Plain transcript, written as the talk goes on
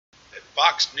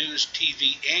Fox News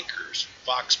TV anchors,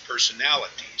 Fox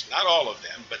personalities, not all of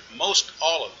them, but most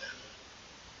all of them,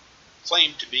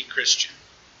 claim to be Christian,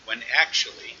 when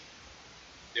actually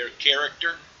their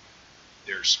character,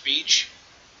 their speech,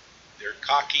 their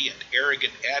cocky and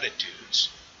arrogant attitudes,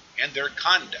 and their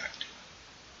conduct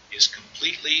is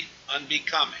completely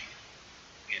unbecoming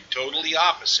and totally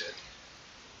opposite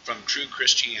from true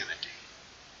Christianity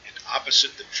and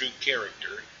opposite the true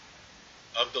character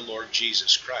of the Lord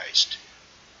Jesus Christ.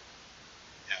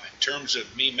 Now, in terms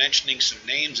of me mentioning some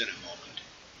names in a moment,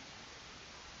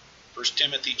 1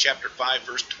 Timothy chapter 5,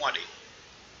 verse 20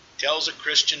 tells a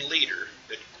Christian leader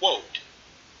that, quote,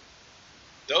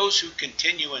 "Those who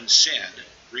continue in sin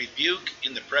rebuke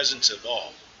in the presence of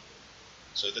all,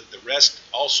 so that the rest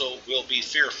also will be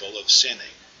fearful of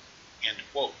sinning." End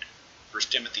quote.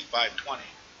 1 Timothy 5:20.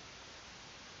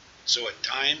 So at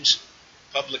times,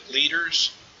 public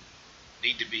leaders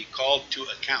need to be called to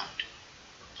account.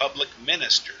 Public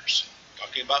ministers,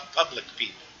 talking about public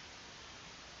people,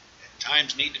 at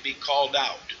times need to be called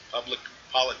out. Public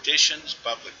politicians,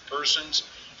 public persons,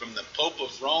 from the Pope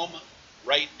of Rome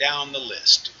right down the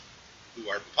list, who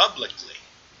are publicly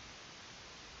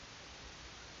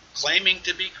claiming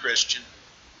to be Christian,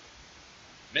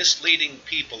 misleading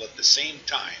people at the same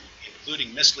time,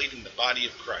 including misleading the body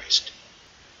of Christ.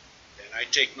 And I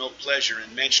take no pleasure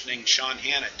in mentioning Sean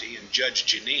Hannity and Judge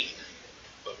Jeanine,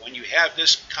 but when you have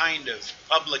this kind of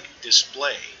public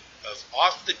display of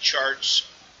off-the-charts,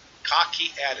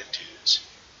 cocky attitudes,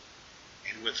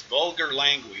 and with vulgar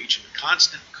language and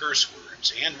constant curse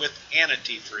words, and with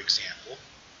Hannity, for example,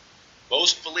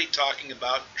 boastfully talking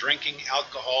about drinking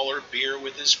alcohol or beer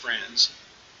with his friends,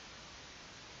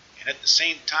 and at the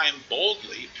same time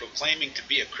boldly proclaiming to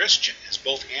be a Christian, as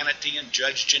both Hannity and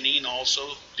Judge Jeanine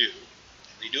also do,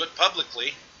 and they do it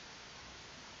publicly,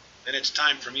 then it's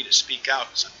time for me to speak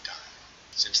out sometime,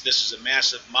 since this is a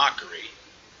massive mockery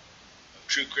of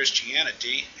true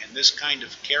Christianity, and this kind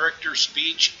of character,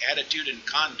 speech, attitude, and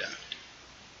conduct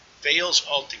fails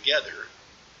altogether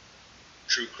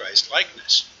true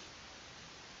Christ-likeness.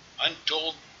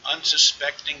 Untold,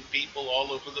 unsuspecting people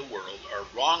all over the world are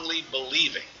wrongly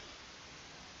believing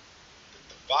that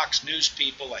the Fox News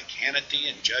people like Hannity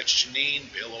and Judge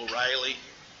Jeanine, Bill O'Reilly,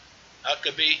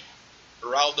 Huckabee,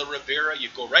 Geraldo Rivera, you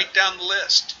go right down the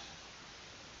list,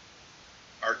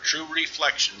 are true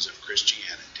reflections of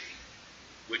Christianity,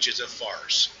 which is a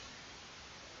farce.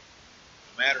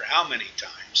 No matter how many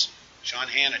times Sean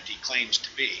Hannity claims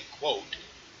to be, quote,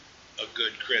 a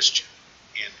good Christian,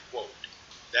 end quote.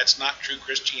 That's not true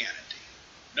Christianity.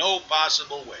 No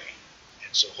possible way.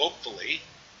 And so hopefully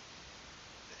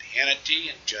that Hannity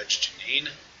and Judge Jeanine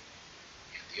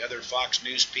and the other Fox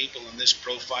News people in this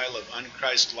profile of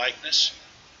unchrist-likeness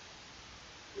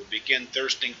will begin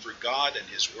thirsting for God and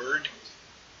His Word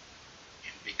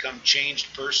and become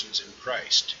changed persons in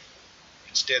Christ,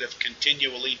 instead of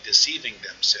continually deceiving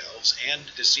themselves and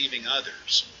deceiving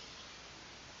others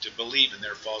to believe in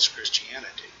their false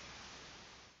Christianity.